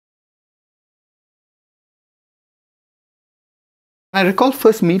I recall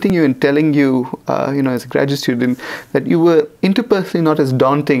first meeting you and telling you, as a graduate student, that you were interpersonally not as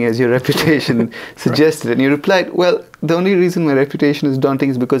daunting as your reputation suggested. And you replied, well, the only reason my reputation is daunting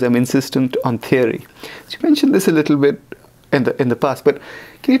is because I'm insistent on theory. So you mentioned this a little bit in the past, but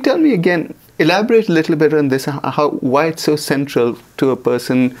can you tell me again, elaborate a little bit on this, why it's so central to a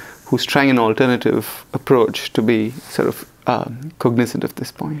person who's trying an alternative approach to be sort of cognizant of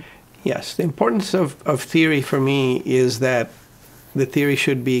this point? Yes, the importance of theory for me is that the theory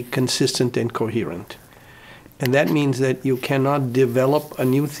should be consistent and coherent. And that means that you cannot develop a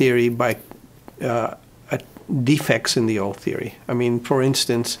new theory by defects in the old theory. I mean, for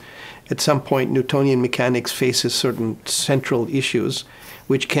instance, at some point, Newtonian mechanics faces certain central issues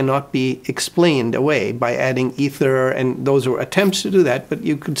which cannot be explained away by adding ether, and those were attempts to do that, but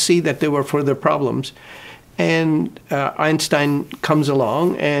you could see that there were further problems. And Einstein comes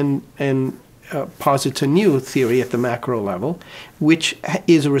along and posits a new theory at the macro level, which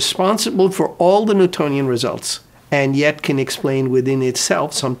is responsible for all the Newtonian results, and yet can explain within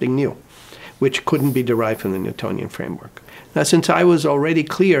itself something new, which couldn't be derived from the Newtonian framework. Now, since I was already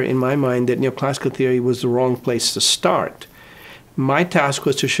clear in my mind that neoclassical theory was the wrong place to start, my task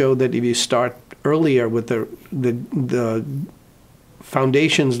was to show that if you start earlier with the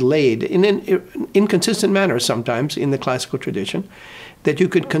foundations laid in an inconsistent manner sometimes in the classical tradition, that you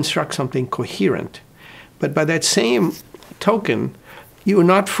could construct something coherent. But by that same token, you are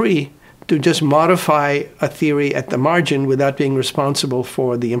not free to just modify a theory at the margin without being responsible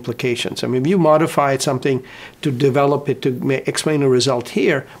for the implications. I mean, if you modify something to develop it to explain a result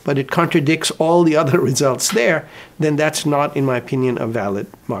here, but it contradicts all the other results there, then that's not, in my opinion, a valid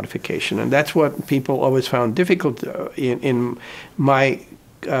modification. And that's what people always found difficult in my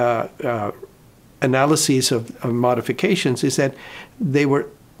analyses of modifications, is that they were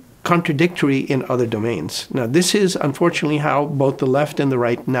contradictory in other domains. Now, this is unfortunately how both the left and the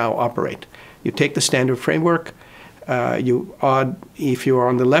right now operate. You take the standard framework, if you're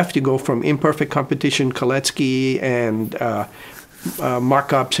on the left, you go from imperfect competition, Kalecki, and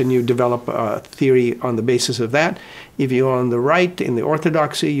markups, and you develop a theory on the basis of that. If you're on the right, in the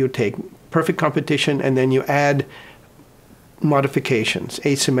orthodoxy, you take perfect competition, and then you add modifications,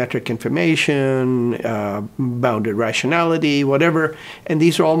 asymmetric information, bounded rationality, whatever, and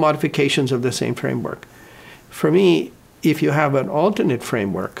these are all modifications of the same framework. For me, if you have an alternate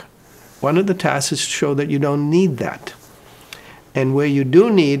framework, one of the tasks is to show that you don't need that. And where you do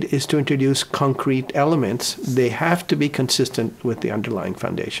need is to introduce concrete elements. They have to be consistent with the underlying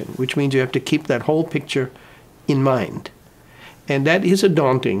foundation, which means you have to keep that whole picture in mind. And that is a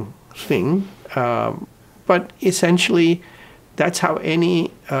daunting thing, but essentially, that's how any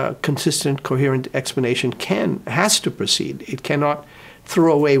consistent, coherent explanation has to proceed. It cannot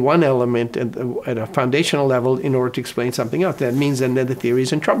throw away one element at a foundational level in order to explain something else. That means then that the theory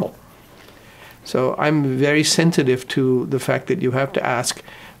is in trouble. So I'm very sensitive to the fact that you have to ask,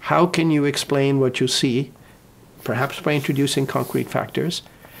 how can you explain what you see, perhaps by introducing concrete factors,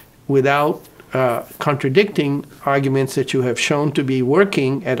 without contradicting arguments that you have shown to be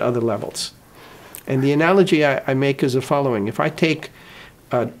working at other levels? And the analogy I make is the following. If I take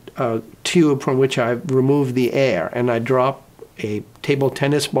a tube from which I've removed the air and I drop a table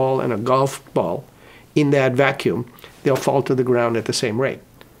tennis ball and a golf ball in that vacuum, they'll fall to the ground at the same rate.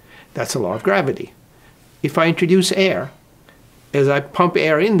 That's the law of gravity. If I introduce air, as I pump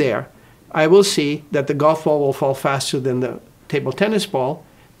air in there, I will see that the golf ball will fall faster than the table tennis ball,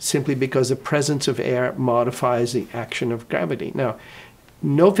 simply because the presence of air modifies the action of gravity. Now,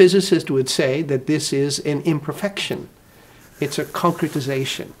 no physicist would say that this is an imperfection. It's a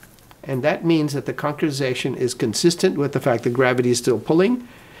concretization. And that means that the concretization is consistent with the fact that gravity is still pulling,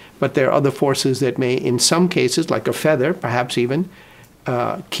 but there are other forces that may, in some cases, like a feather, perhaps even,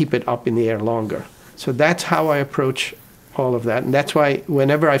 keep it up in the air longer. So that's how I approach all of that. And that's why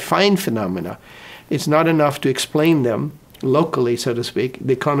whenever I find phenomena, it's not enough to explain them locally, so to speak.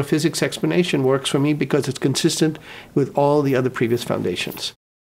 The quantum physics explanation works for me because it's consistent with all the other previous foundations.